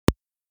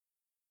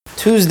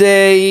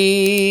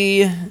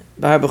Tuesday,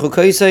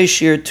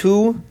 Shiur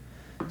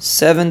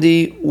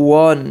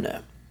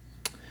 271.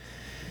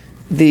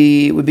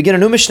 We begin a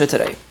new Mishnah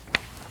today,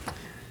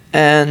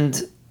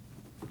 and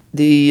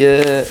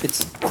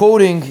it's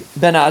quoting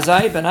Ben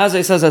Azai. Ben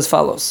Azai says as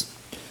follows: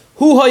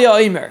 Hu haya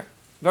omer.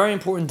 Very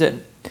important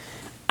din.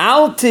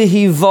 Al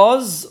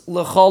tehivaz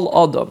lechol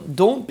adam.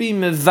 Don't be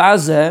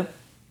mevaze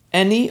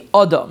any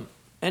adam,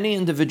 any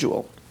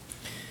individual.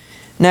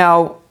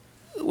 Now,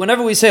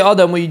 whenever we say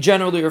Adam, we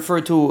generally refer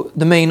to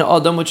the main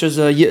Adam, which is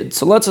a Yid.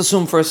 So let's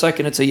assume for a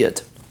second it's a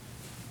Yid.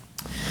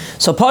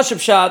 So Pashup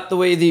Shat, the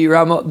way the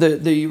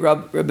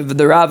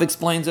Rav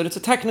explains it, it's a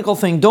technical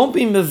thing. Don't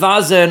be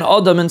mevaze an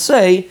Adam and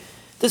say,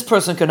 this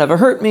person can never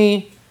hurt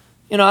me.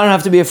 I don't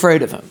have to be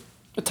afraid of him.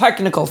 A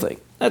technical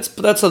thing.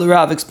 That's how the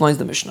Rav explains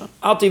the Mishnah.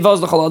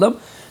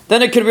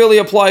 Then it could really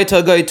apply to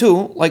a guy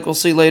too, like we'll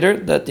see later,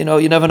 that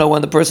you never know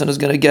when the person is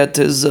going to get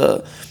his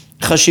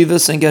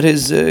chashivas and get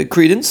his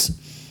credence.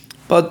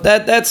 But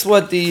that's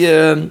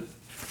the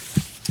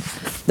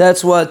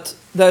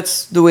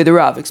way the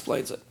Rav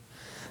explains it.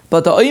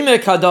 But the oimer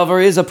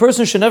kadavar is a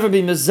person should never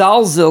be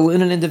mezalzel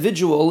in an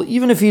individual,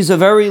 even if he's a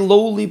very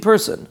lowly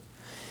person.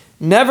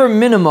 Never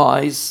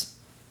minimize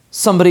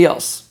somebody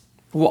else.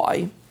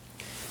 Why?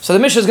 So the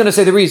Mishnah is going to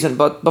say the reason,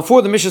 but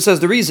before the Mishnah says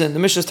the reason, the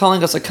Mishnah is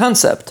telling us a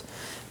concept.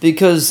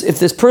 Because if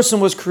this person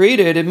was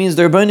created, it means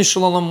the Rebbeinu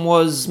Shalom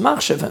was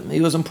machshav him.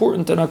 He was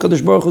important in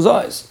HaKadosh Baruch Hu's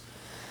eyes.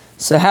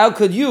 So how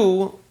could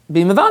you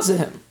be mevazeh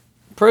him?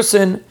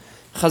 Person,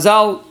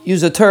 Chazal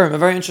use a term, a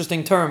very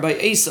interesting term, by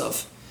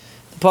Esav.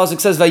 The pasuk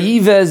says,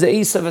 "Vayivez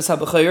Esav es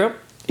haBechayr."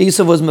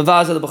 Esav was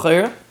mevazeh the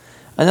Bechayr,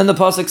 and then the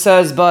pasuk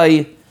says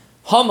by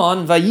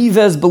Haman,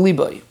 "Vayivez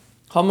belibai."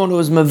 Haman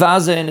was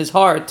mevazeh in his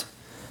heart.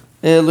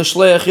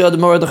 L'shleach yad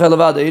Mordechai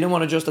levada. He didn't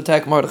want to just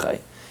attack Mordechai.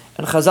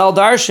 And Chazal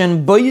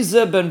darshan boize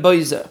ben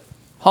boize.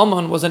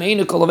 Haman was an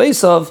enikol of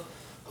Esav,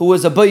 who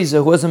was a boize,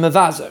 who was a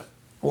mevazeh.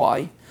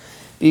 Why?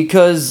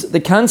 Because the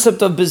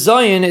concept of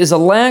bizayin is a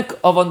lack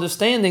of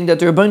understanding that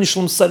the Rebbeinu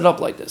Shalom set it up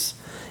like this.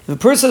 If a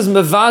person is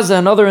mevaza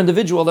another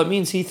individual, that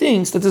means he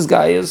thinks that this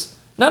guy is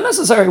not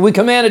necessary. We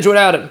can manage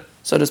without him,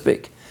 so to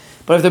speak.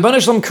 But if the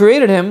Rebbeinu Shalom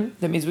created him,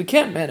 that means we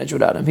can't manage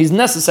without him. He's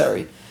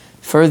necessary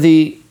for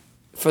the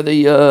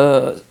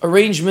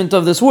arrangement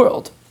of this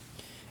world.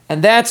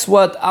 And that's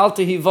what al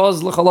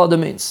tehivaz l'chalada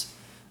means.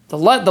 The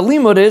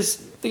limud is,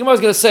 the Gemara is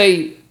going to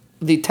say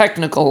the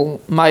technical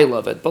mile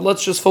of it, but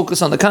let's just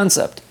focus on the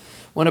concept.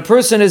 When a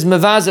person is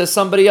mevazeh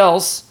somebody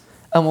else,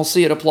 and we'll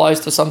see it applies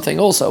to something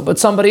also, but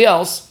somebody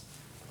else,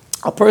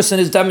 a person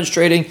is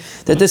demonstrating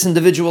that this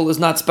individual is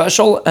not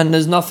special and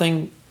there's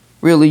nothing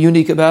really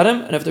unique about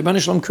him. And if the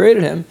Rebbeinu Shalom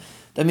created him,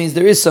 that means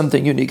there is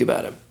something unique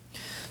about him.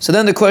 So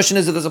then the question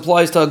is if this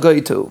applies to a guy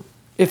too.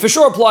 It for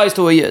sure applies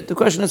to a yid. The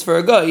question is for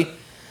a guy,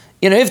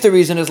 if the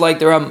reason is like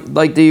the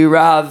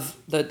Rav,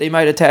 that they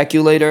might attack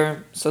you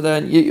later, so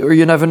then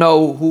you never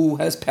know who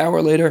has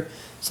power later,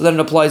 so then it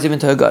applies even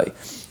to a guy.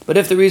 But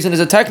if the reason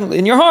is technically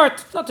in your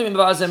heart, not to be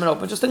mevazeh and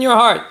open, just in your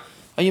heart,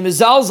 are you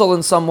mezalzel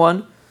in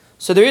someone?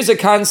 So there is a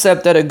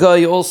concept that a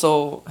guy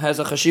also has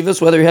a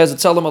chashivas, whether he has a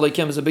tzelem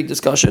aleikim is a big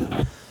discussion.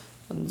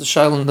 And the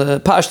shail in the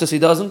pashtus he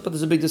doesn't, but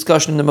there's a big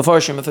discussion in the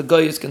mafarshim if a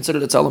guy is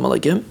considered a tzelem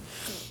aleikim.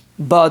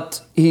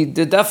 But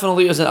there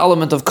definitely is an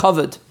element of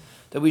kavod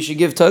that we should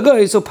give to a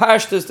guy. So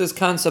pashtus, this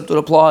concept would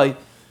apply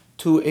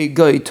to a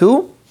guy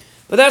too.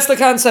 But that's the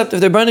concept. If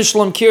the Rebbeinu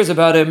Shalom cares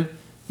about him,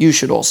 you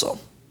should also.